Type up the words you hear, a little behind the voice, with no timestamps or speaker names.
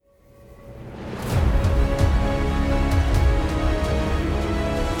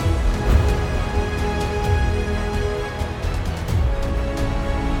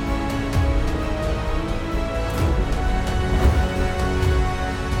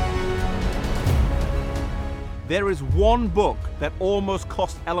There is one book that almost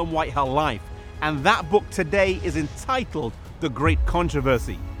cost Ellen White her life, and that book today is entitled The Great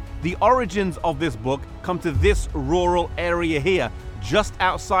Controversy. The origins of this book come to this rural area here, just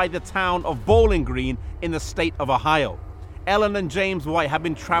outside the town of Bowling Green in the state of Ohio. Ellen and James White have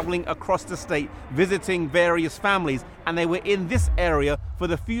been traveling across the state visiting various families, and they were in this area for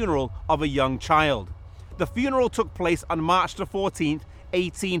the funeral of a young child. The funeral took place on March the 14th,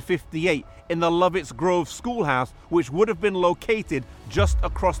 1858 in the Lovett's Grove Schoolhouse, which would have been located just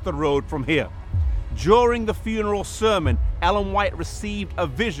across the road from here. During the funeral sermon, Ellen White received a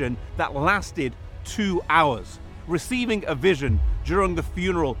vision that lasted 2 hours. Receiving a vision during the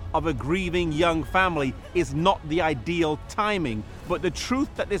funeral of a grieving young family is not the ideal timing, but the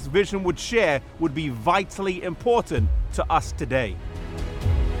truth that this vision would share would be vitally important to us today.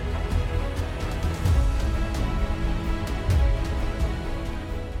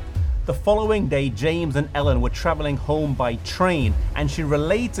 The following day, James and Ellen were traveling home by train, and she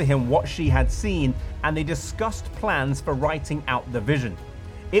relayed to him what she had seen, and they discussed plans for writing out the vision.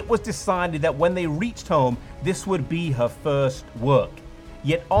 It was decided that when they reached home, this would be her first work.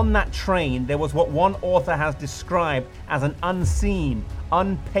 Yet on that train, there was what one author has described as an unseen,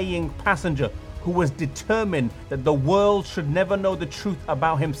 unpaying passenger who was determined that the world should never know the truth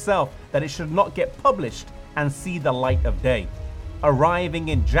about himself, that it should not get published and see the light of day. Arriving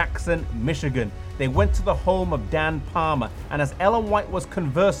in Jackson, Michigan, they went to the home of Dan Palmer, and as Ellen White was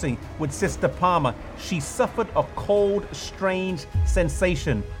conversing with Sister Palmer, she suffered a cold, strange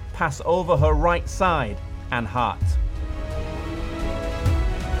sensation pass over her right side and heart.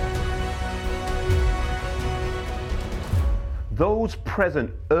 Those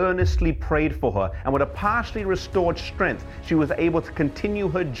present earnestly prayed for her, and with a partially restored strength, she was able to continue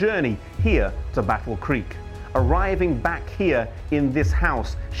her journey here to Battle Creek. Arriving back here in this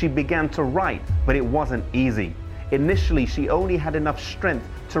house, she began to write, but it wasn't easy. Initially, she only had enough strength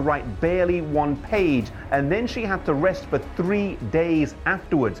to write barely 1 page, and then she had to rest for 3 days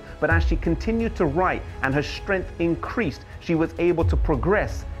afterwards. But as she continued to write and her strength increased, she was able to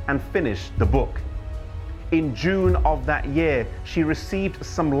progress and finish the book. In June of that year, she received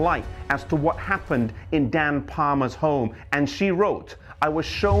some light as to what happened in Dan Palmer's home, and she wrote, "I was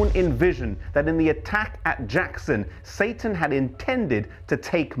shown in vision that in the attack at Jackson, Satan had intended to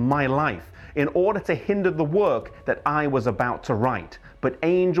take my life in order to hinder the work that I was about to write, but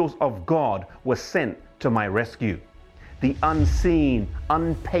angels of God were sent to my rescue." The unseen,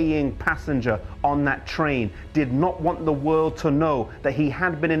 unpaying passenger on that train did not want the world to know that he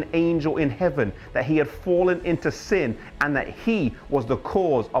had been an angel in heaven, that he had fallen into sin, and that he was the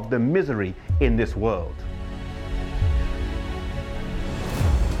cause of the misery in this world.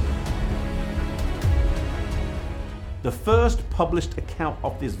 The first published account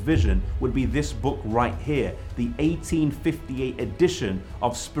of this vision would be this book right here, the 1858 edition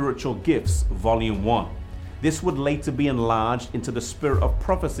of Spiritual Gifts, Volume 1. This would later be enlarged into the Spirit of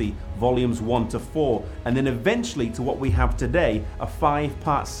Prophecy, Volumes 1 to 4, and then eventually to what we have today, a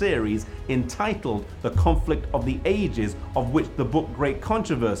 5-part series entitled The Conflict of the Ages, of which the book Great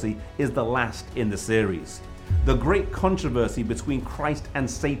Controversy is the last in the series. The great controversy between Christ and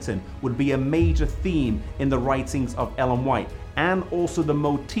Satan would be a major theme in the writings of Ellen White, and also the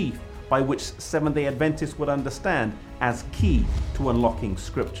motif by which Seventh-day Adventists would understand as key to unlocking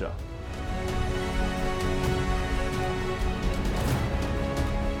Scripture.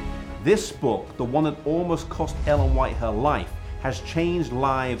 This book, the one that almost cost Ellen White her life, has changed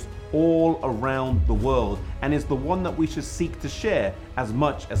lives all around the world and is the one that we should seek to share as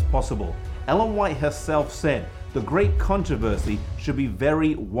much as possible. Ellen White herself said, "The Great Controversy should be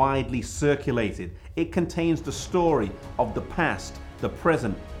very widely circulated. It contains the story of the past, the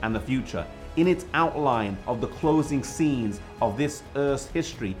present, and the future. In its outline of the closing scenes of this earth's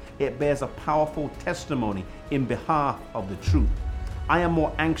history, it bears a powerful testimony in behalf of the truth. I am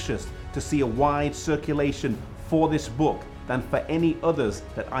more anxious to see a wide circulation for this book than for any others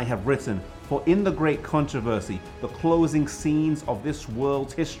that I have written. For in the Great Controversy, the closing scenes of this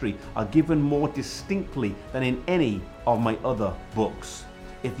world's history are given more distinctly than in any of my other books."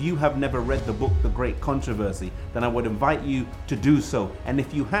 If you have never read the book The Great Controversy, then I would invite you to do so. And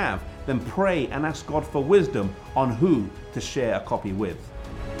if you have, then pray and ask God for wisdom on who to share a copy with.